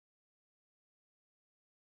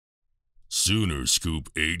Sooner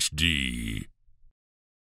Scoop HD.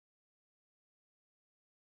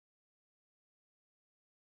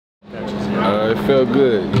 It felt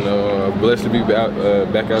good, you know. Blessed to be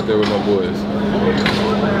back out there with my boys.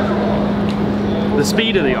 The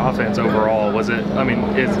speed of the offense overall, was it, I mean,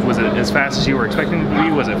 was it as fast as you were expecting it to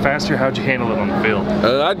be? Was it faster? How'd you handle it on the field?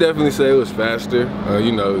 I definitely say it was faster.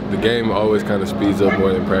 You know, the game always kind of speeds up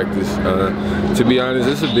more than practice. To be honest,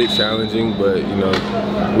 it's a bit challenging, but, you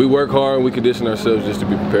know, we work hard and we condition ourselves just to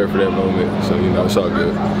be prepared for that moment. So, you know, it's all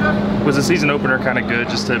good. Was the season opener kind of good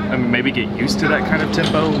just to, I mean, maybe get used to that kind of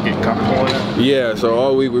tempo and get comfortable with it? Yeah, so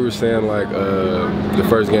all week we were saying, like, the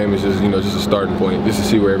first game is just, you know, just a starting point, just to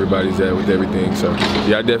see where everybody's at with everything. So,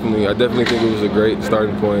 yeah, I definitely think it was a great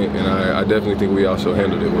starting point, and I definitely think we also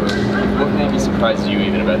handled it well. What maybe surprised you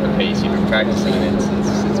even about the pace? You've been practicing it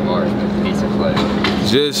since March, but the pace of play.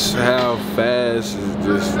 Just how fast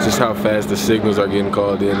the signals are getting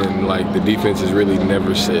called in, and like the defense is really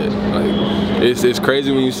never set. Like it's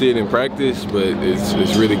crazy when you see it in practice, but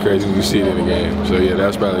it's really crazy when you see it in the game. So yeah,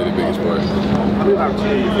 that's probably the biggest part. How many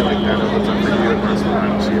opportunities do you feel like that opens up for you against the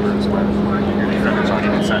wide receivers when your defenders aren't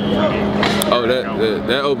even set for the game? Oh,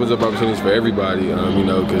 that opens up opportunities for everybody, you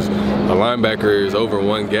know, because a linebacker is over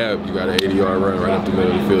one gap, you got an 80-yard run right up the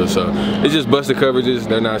middle of the field. So it's just busted coverages,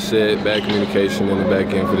 they're not set, bad communication in the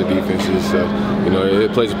back end for the defenses. So, you know,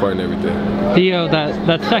 it plays a part in everything. Theo,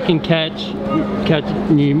 that second catch,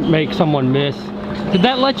 you make someone miss. Did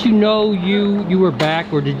that let you know you were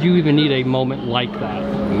back, or did you even need a moment like that?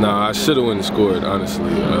 Nah, I should have went and scored,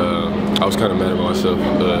 honestly. I was kind of mad at myself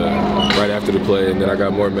right after the play, and then I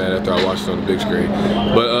got more mad after I watched it on the big screen.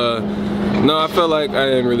 But no, I felt like I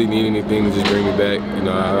didn't really need anything to just bring me back. You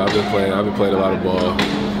know, I've been playing a lot of ball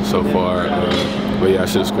so far. But yeah, I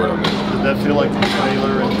should have scored on that. Did that feel like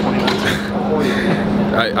Baylor in 2019?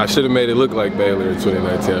 I should have made it look like Baylor in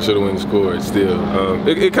 2019. I should have went and scored still.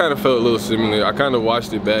 It kind of felt a little similar. I kind of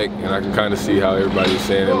watched it back, and I can kind of see how everybody's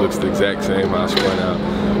saying it looks the exact same how I spun out.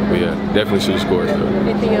 But yeah, definitely should have scored.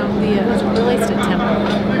 Hey Theo, as it relates to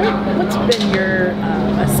tempo, what's been your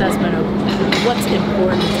assessment of what's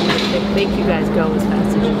important to make you guys go as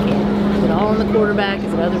fast as you can? Is it all on the quarterback?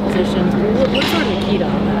 Is it other positions? What's sort of the key to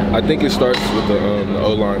all that? I think it starts with the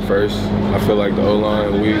O-line first. I feel like the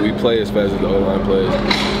O-line, we play as fast as the O-line plays.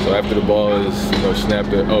 So after the ball is snapped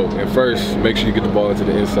at, and first make sure you get the ball into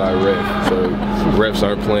the inside ref. So refs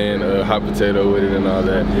aren't playing hot potato with it and all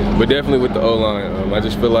that. But definitely with the O-line, I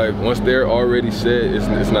just feel like once they're already set,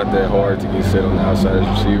 it's not that hard to get set on the outside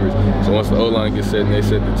as receivers. So once the O-line gets set and they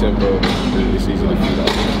set the tempo, it's easy to feed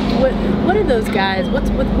off. What are those guys, what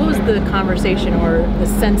was the conversation or the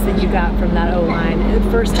sense that you got from that O-line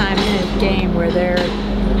the first time in a game where they're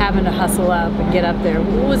having to hustle up and get up there?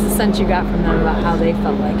 What was the sense you got from them about how they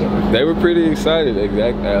felt like it? They were pretty excited,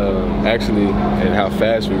 actually, at how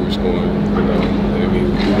fast we were scoring. You know, I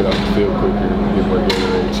mean, we get off the field quicker, get more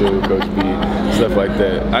Gatorade, chill, Coach B, stuff like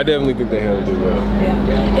that. I definitely think they handled it well.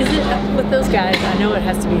 Yeah. Is it with those guys? I know it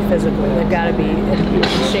has to be physical. They've got to be in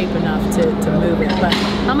shape enough to move it. But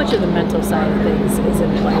how much of the mental side of things is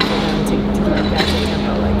in play for them to keep you guys in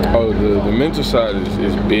tempo like that? Oh, the mental side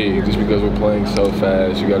is big. Just because we're playing so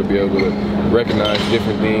fast, you got to be able to recognize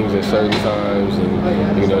different things at certain times,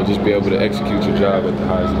 and you know, just be able to execute your job at the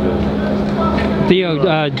highest ability.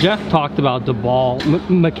 Theo, Jeff talked about the ball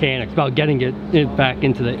mechanics, about getting it back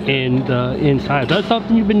into the inside. Is that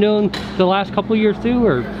something you've been doing the last couple of years too,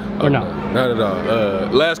 or not? Not at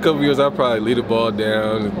all. Last couple of years, I'll probably lead the ball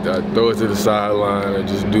down, throw it to the sideline, or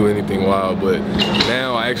just do anything wild. But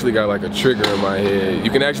now I actually got like a trigger in my head.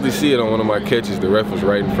 You can actually see it on one of my catches. The ref was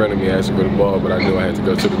right in front of me asking for the ball, but I knew I had to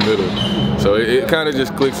go to the middle. So it kind of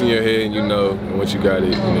just clicks in your head, and you know, and once you got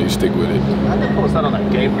it, you know, you stick with it. What was that on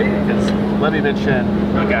that game day? Because Lenny mentioned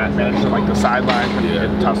you guys managed to like the sideline when you hit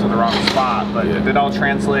toss in the wrong spot, but did it all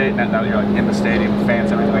translate? And now you're like in the stadium,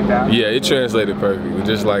 fans, everything like that. Yeah, it translated perfectly.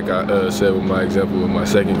 Just like I said with my example with my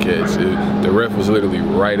second catch, the ref was literally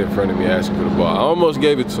right in front of me asking for the ball. I almost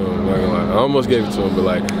gave it to him. I'm not gonna lie. I almost gave it to him, but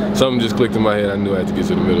like something just clicked in my head. I knew I had to get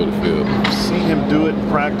to the middle of the field. I've seen him do it in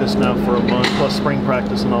practice now for a month, plus spring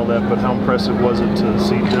practice and all that. But how impressive was it to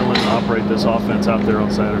see Dylan operate this offense out there on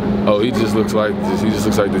Saturday? Oh, he just looks like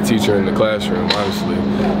the teacher in the classroom. Honestly,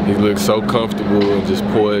 he looks so comfortable and just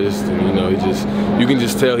poised, and you know, you can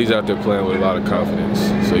just tell he's out there playing with a lot of confidence.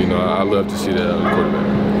 So you know, I love to see that out of the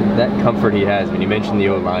quarterback. that comfort he has. I mean, you mentioned the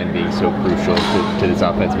O-line being so crucial to this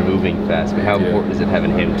offense moving fast, but how important is it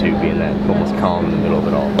having him too, being that almost calm in the middle of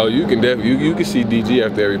it all? Oh, you can definitely, you can see DG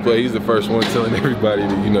after every play. He's the first one telling everybody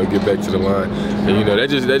to, you know, get back to the line. And, you know, that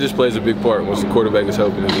just plays a big part. Once the quarterback is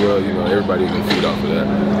helping as well, you know, everybody's going to feed off of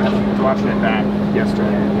that. Watching it back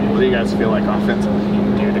yesterday, what do you guys feel like offensively you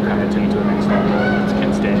can do to kind of take it to the next level against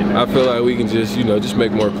Kent State? I feel like we can just, you know, just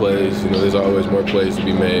make more plays. You know, there's always more plays to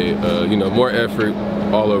be made. You know, more effort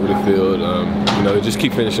all over the field. You know, just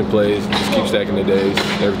keep finishing plays, just keep stacking the days.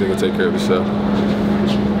 Everything will take care of itself.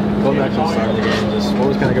 Going back to the start of the game, just what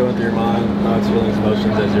was kind of going through your mind, thoughts, feelings,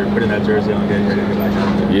 emotions as you're putting that jersey on, getting ready to go back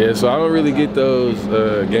out there? Yeah, so I don't really get those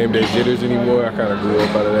game day jitters anymore. I kind of grew up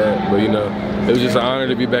out of that, but you know, it was just an honor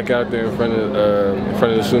to be back out there in front of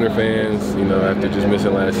the Sooner fans. You know, after just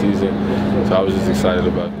missing last season, so I was just excited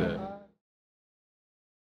about that.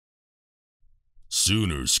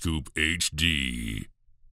 Sooner Scoop HD.